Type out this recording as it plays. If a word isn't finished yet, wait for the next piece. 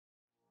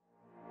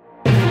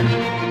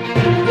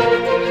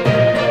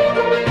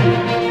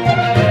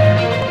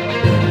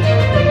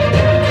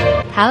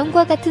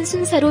다음과 같은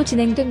순서로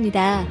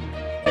진행됩니다.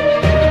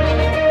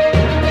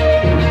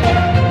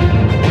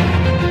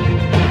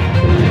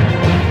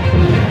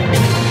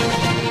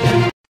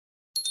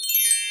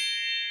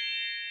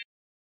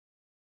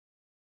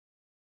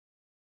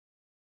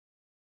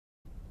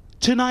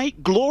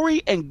 Tonight,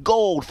 glory and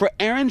gold for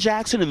Erin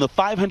Jackson in the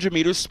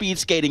 500-meter speed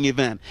skating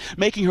event,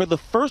 making her the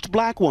first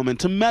black woman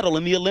to medal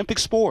in the Olympic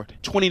sport.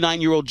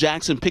 29-year-old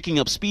Jackson picking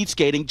up speed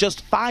skating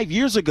just 5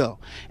 years ago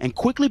and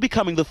quickly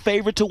becoming the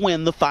favorite to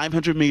win the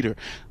 500-meter,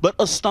 but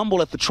a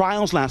stumble at the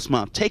trials last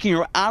month, taking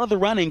her out of the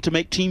running to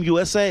make Team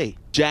USA.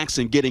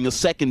 Jackson getting a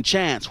second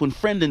chance when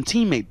friend and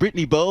teammate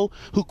Brittany Bowe,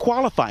 who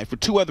qualified for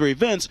 2 other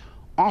events,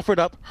 offered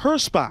up her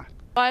spot.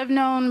 I've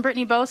known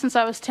Brittany Bowe since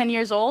I was 10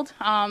 years old.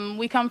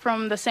 We come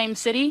from the same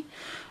city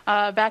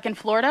back in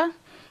Florida,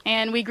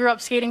 and we grew up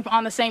skating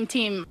on the same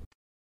team.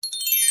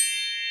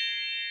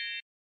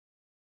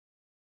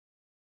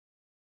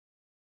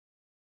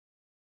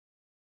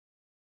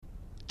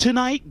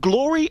 Tonight,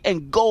 glory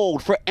and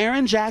gold for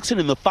Erin Jackson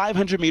in the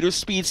 500-meter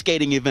speed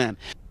skating event.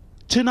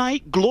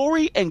 Tonight,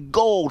 glory and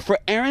gold for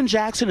Erin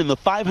Jackson in the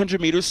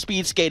 500-meter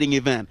speed skating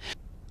event.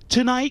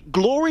 Tonight,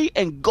 glory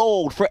and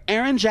gold for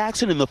Erin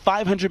Jackson in the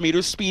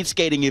 500-meter speed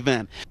skating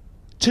event.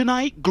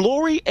 Tonight,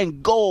 glory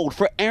and gold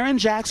for Erin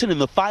Jackson in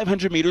the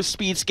 500-meter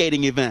speed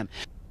skating event.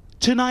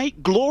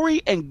 Tonight,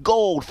 glory and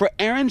gold for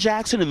Erin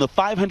Jackson in the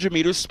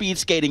 500-meter speed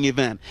skating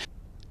event.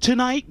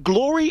 Tonight,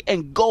 glory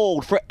and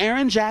gold for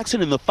Erin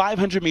Jackson in the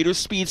 500-meter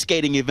speed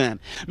skating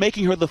event,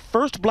 making her the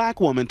first black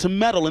woman to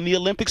medal in the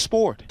Olympic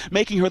sport.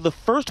 Making her the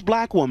first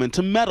black woman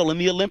to medal in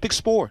the Olympic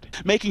sport.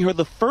 Making her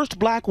the first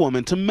black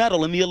woman to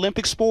medal in the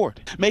Olympic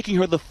sport. Making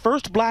her the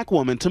first black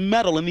woman to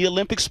medal in the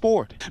Olympic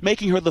sport.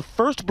 Making her the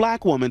first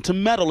black woman to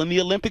medal in the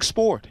Olympic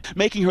sport.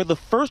 Making her the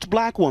first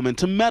black woman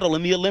to medal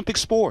in the Olympic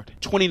sport.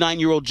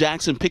 29-year-old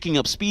Jackson picking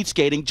up speed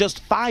skating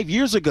just 5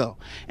 years ago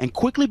and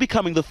quickly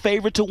becoming the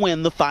favorite to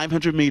win the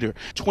 500-meter.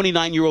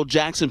 29-year-old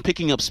Jackson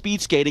picking up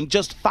speed skating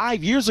just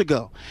 5 years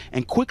ago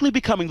and quickly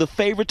becoming the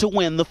favorite to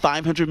win the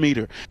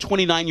 500-meter.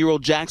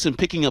 29-year-old Jackson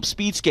picking up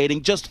speed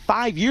skating just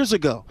 5 years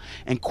ago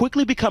and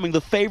quickly becoming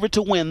the favorite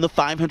to win the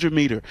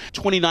 500-meter.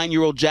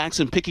 29-year-old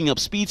Jackson picking up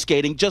speed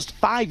skating just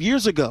 5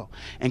 years ago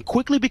and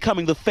quickly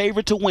becoming the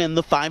favorite to win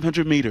the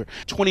 500-meter.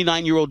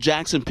 29-year-old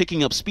Jackson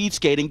picking up speed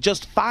skating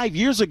just 5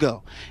 years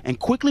ago and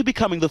quickly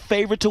becoming the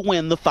favorite to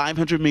win the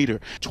 500-meter.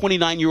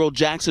 29-year-old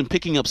Jackson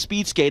picking up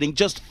speed skating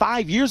just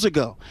 5 years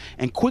ago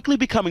and quickly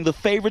becoming the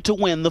favorite to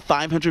win the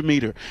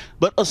 500-meter,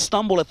 but a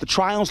stumble at the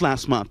trials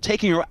last month,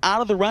 taking her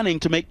out of the running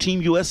to make Team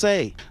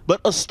USA.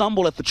 But a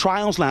stumble at the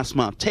trials last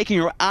month, taking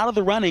her out of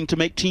the running to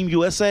make Team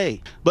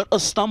USA. But a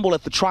stumble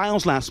at the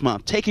trials last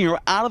month, taking her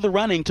out of the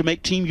running to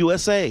make Team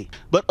USA.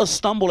 But a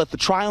stumble at the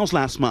trials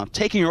last month,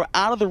 taking her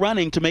out of the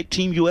running to make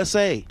Team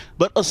USA.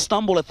 But a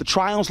stumble at the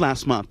trials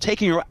last month,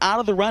 taking her out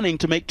of the running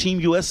to make Team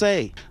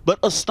USA. But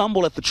a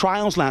stumble at the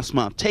trials last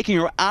month, taking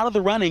her out of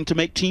the running to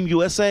make Team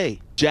USA.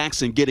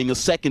 Jackson getting a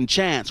second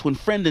chance when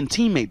friend and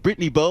teammate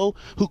Brittany Bowe,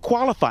 who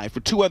qualified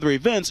for 2 other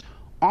events,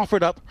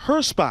 offered up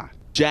her spot.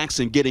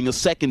 Jackson getting a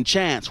second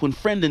chance when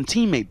friend and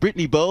teammate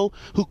Brittany Bowe,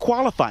 who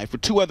qualified for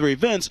 2 other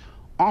events,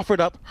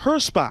 offered up her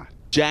spot.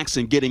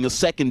 Jackson getting a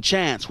second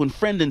chance when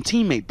friend and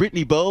teammate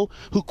Brittany Bowe,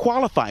 who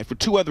qualified for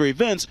 2 other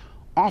events,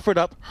 offered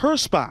up her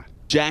spot.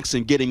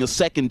 Jackson getting a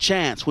second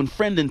chance when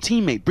friend and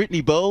teammate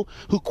Brittany Bowe,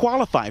 who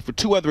qualified for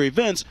 2 other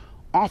events,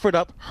 offered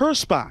up her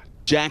spot.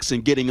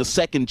 Jackson getting a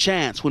second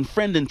chance when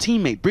friend and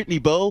teammate Brittany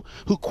Bowe,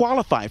 who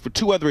qualified for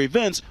 2 other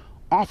events,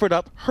 offered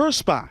up her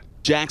spot.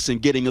 Jackson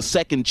getting a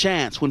second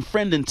chance when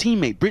friend and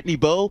teammate Brittany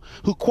Bowe,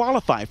 who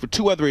qualified for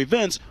 2 other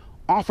events,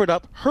 offered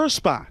up her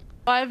spot.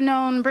 I've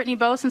known Brittany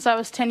Bowe since I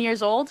was 10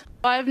 years old.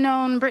 I've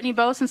known Brittany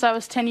Bowe since I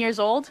was 10 years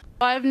old.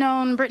 I've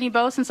known Brittany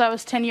Bowe since I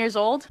was 10 years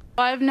old.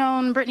 I've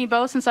known Brittany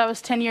Bowe since I was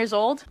 10 years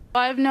old.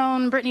 I've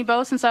known Brittany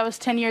Bowe since I was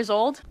 10 years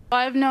old.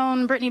 I've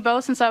known Brittany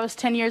Bowe since I was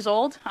 10 years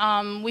old.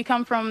 We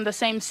come from the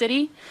same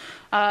city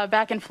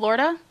back in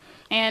Florida,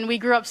 and we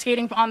grew up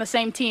skating on the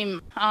same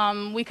team.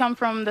 We come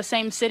from the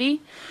same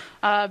city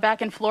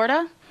back in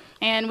Florida,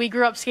 and we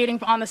grew up skating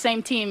on the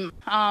same team.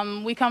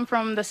 We come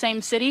from the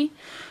same city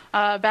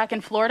back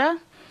in Florida,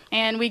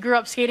 and we grew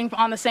up skating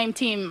on the same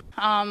team.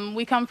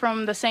 We come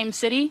from the same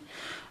city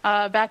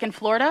back in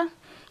Florida,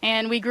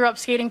 and we grew up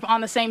skating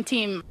on the same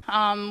team.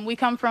 We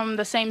come from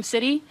the same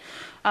city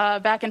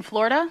back in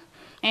Florida,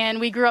 and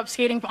we grew up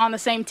skating on the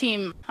same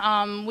team.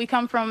 We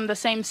come from the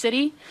same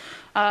city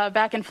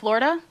back in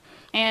Florida,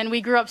 and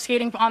we grew up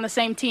skating on the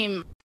same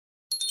team.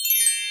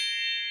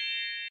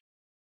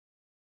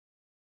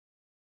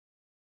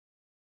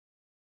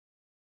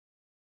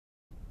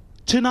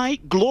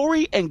 Tonight,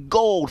 glory and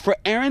gold for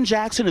Erin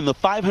Jackson in the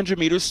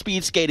 500-meter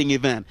speed skating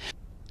event.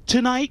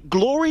 Tonight,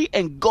 glory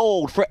and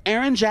gold for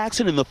Erin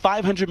Jackson in the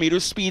 500-meter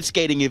speed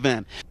skating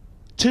event.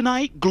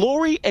 Tonight,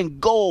 glory and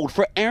gold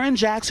for Erin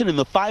Jackson in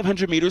the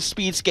 500-meter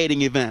speed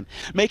skating event,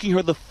 making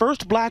her the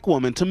first black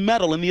woman to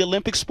medal in the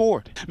Olympic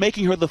sport.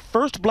 Making her the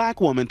first black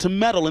woman to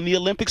medal in the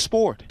Olympic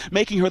sport.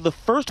 Making her the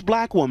first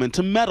black woman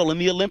to medal in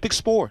the Olympic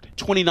sport.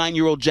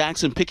 29-year-old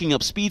Jackson picking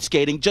up speed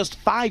skating just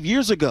 5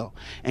 years ago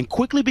and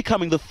quickly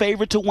becoming the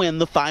favorite to win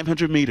the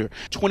 500-meter.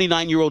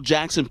 29-year-old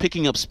Jackson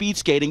picking up speed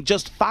skating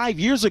just 5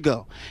 years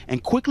ago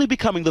and quickly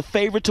becoming the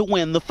favorite to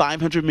win the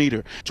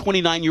 500-meter.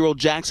 29-year-old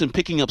Jackson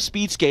picking up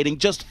speed skating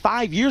just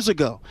 5 years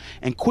ago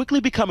and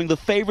quickly becoming the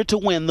favorite to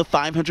win the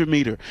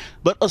 500-meter.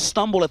 But a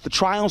stumble at the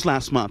trials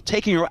last month,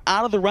 taking her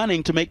out of the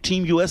running to make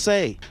Team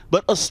USA.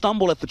 But a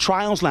stumble at the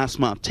trials last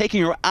month,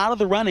 taking her out of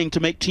the running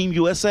to make Team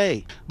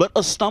USA. But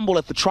a stumble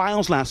at the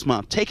trials last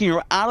month, taking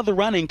her out of the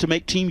running to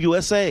make Team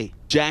USA.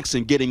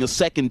 Jackson getting a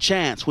second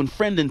chance when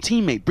friend and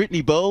teammate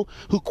Brittany Bowe,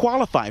 who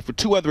qualified for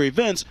 2 other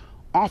events,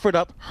 offered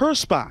up her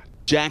spot.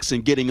 Jackson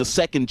getting a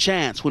second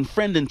chance when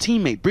friend and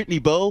teammate Brittany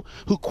Bowe,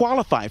 who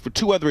qualified for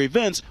 2 other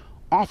events,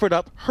 offered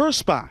up her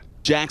spot.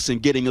 Jackson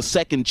getting a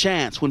second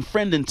chance when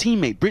friend and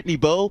teammate Brittany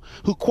Bowe,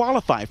 who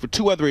qualified for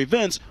 2 other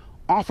events,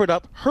 offered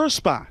up her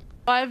spot.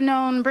 I've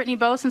known Brittany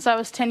Bowe since I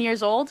was 10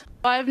 years old.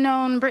 I've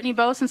known Brittany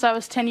Bowe since I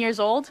was 10 years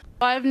old.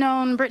 I've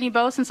known Brittany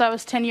Bowe since I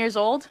was 10 years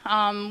old.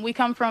 We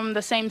come from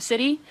the same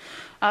city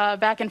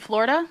back in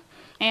Florida,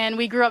 and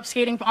we grew up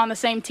skating on the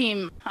same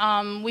team.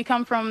 We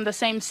come from the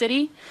same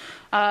city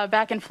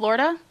back in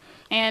Florida,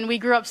 and we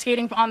grew up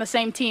skating on the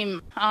same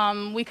team.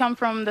 We come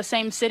from the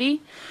same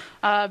city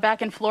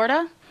back in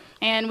Florida,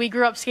 and we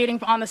grew up skating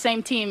on the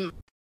same team.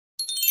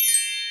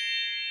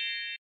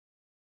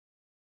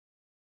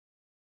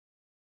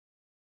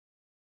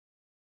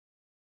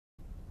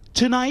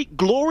 Tonight,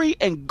 glory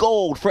and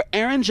gold for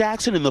Erin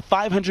Jackson in the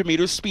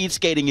 500-meter speed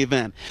skating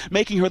event,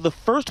 making her the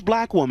first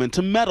black woman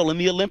to medal in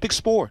the Olympic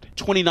sport.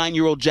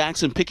 29-year-old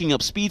Jackson picking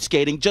up speed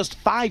skating just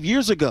 5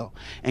 years ago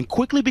and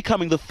quickly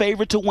becoming the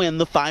favorite to win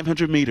the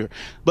 500-meter.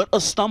 But a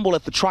stumble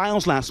at the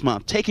trials last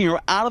month, taking her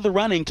out of the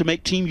running to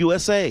make Team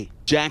USA.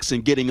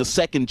 Jackson getting a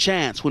second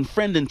chance when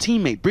friend and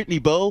teammate Brittany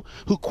Bowe,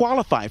 who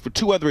qualified for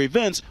 2 other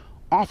events,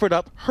 offered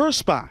up her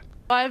spot.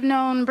 I've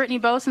known Brittany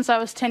Bowe since I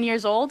was 10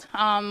 years old.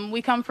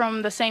 We come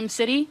from the same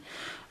city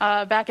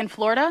back in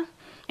Florida,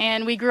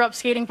 and we grew up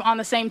skating on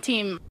the same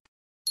team.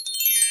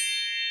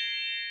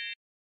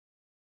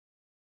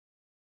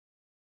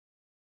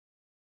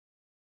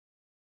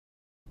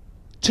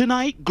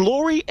 Tonight,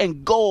 glory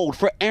and gold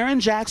for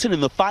Erin Jackson in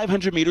the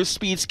 500-meter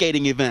speed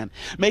skating event,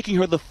 making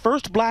her the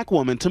first black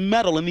woman to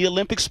medal in the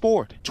Olympic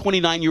sport.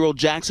 29-year-old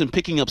Jackson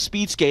picking up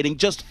speed skating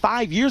just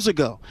 5 years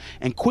ago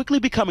and quickly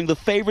becoming the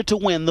favorite to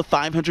win the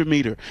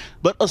 500-meter.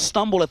 But a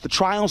stumble at the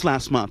trials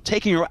last month,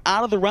 taking her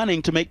out of the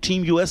running to make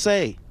Team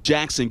USA.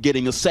 Jackson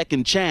getting a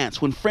second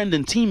chance when friend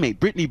and teammate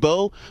Brittany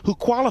Bowe, who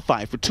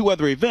qualified for 2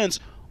 other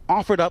events,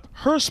 offered up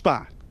her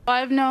spot.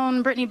 I've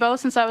known Brittany Bowe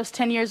since I was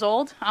 10 years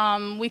old.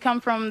 We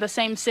come from the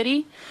same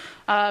city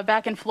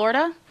back in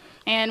Florida,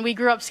 and we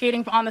grew up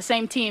skating on the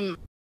same team.